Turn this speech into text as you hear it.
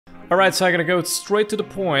Alright, so I'm gonna go straight to the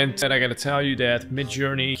point, and I gotta tell you that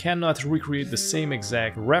Midjourney cannot recreate the same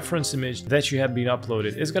exact reference image that you have been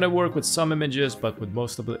uploaded. It's gonna work with some images, but with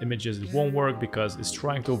most of the images it won't work because it's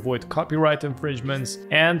trying to avoid copyright infringements,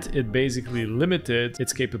 and it basically limited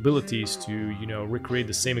its capabilities to, recreate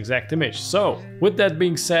the same exact image. So, with that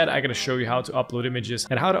being said, I'm gonna show you how to upload images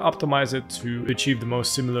and how to optimize it to achieve the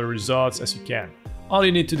most similar results as you can. All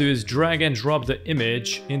you need to do is drag and drop the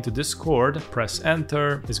image into Discord, press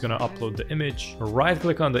enter, it's gonna upload the image, right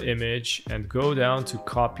click on the image and go down to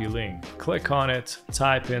copy link. Click on it,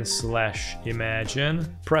 type in /imagine,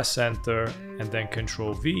 press enter, and then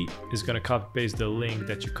Ctrl+V is gonna copy paste the link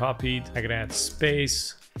that you copied. I'm gonna add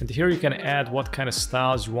space. And here you can add what kind of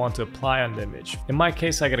styles you want to apply on the image. In my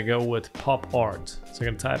case, I'm gonna go with pop art. So I'm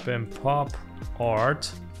gonna type in pop art.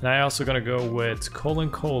 And I'm also gonna go with :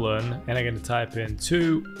 and I'm gonna type in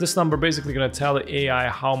 2. This number basically gonna tell the AI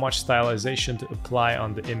how much stylization to apply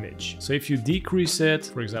on the image. So if you decrease it,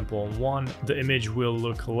 for example on 1, the image will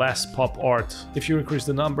look less pop art. If you increase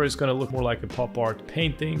the number, it's gonna look more like a pop art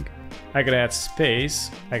painting. I'm gonna add space,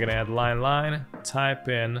 I'm gonna add line, type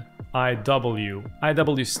in IW.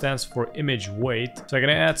 IW stands for image weight. So I'm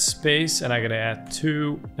gonna add space and I'm gonna add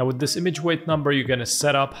 2. Now with this image weight number, you're gonna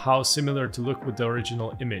set up how similar to look with the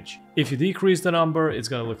original image. If you decrease the number, it's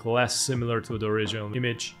gonna look less similar to the original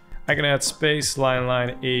image. I'm gonna add space,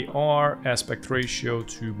 line AR, aspect ratio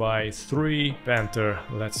 2:3, panter.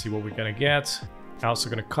 Let's see what we're gonna get. I'm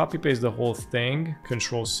also gonna copy paste the whole thing,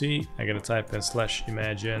 Ctrl+C, I'm gonna type in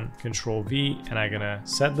 /imagine, Ctrl+V, and I'm gonna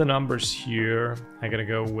set the numbers here. I'm gonna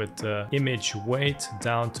go with the image weight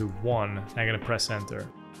down to 1. I'm gonna press enter.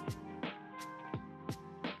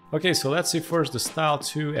 Okay, so let's see first the style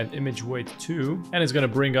 2 and image weight 2, and it's gonna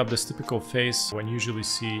bring up this typical face when you usually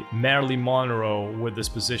see Marilyn Monroe with this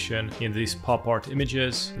position in these pop art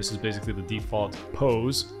images. This is basically the default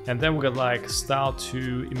pose. And then we got like style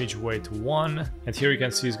 2, image weight 1, and here you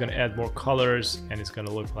can see it's gonna add more colors and it's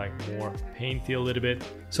gonna look like more painty a little bit.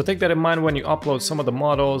 So take that in mind when you upload some of the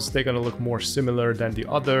models, they're gonna look more similar than the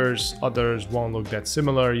others. Others won't look that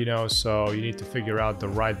similar, so you need to figure out the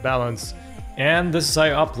right balance. And this is how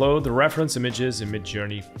you upload the reference images in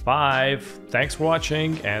Midjourney 5. Thanks for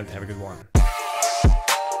watching and have a good one.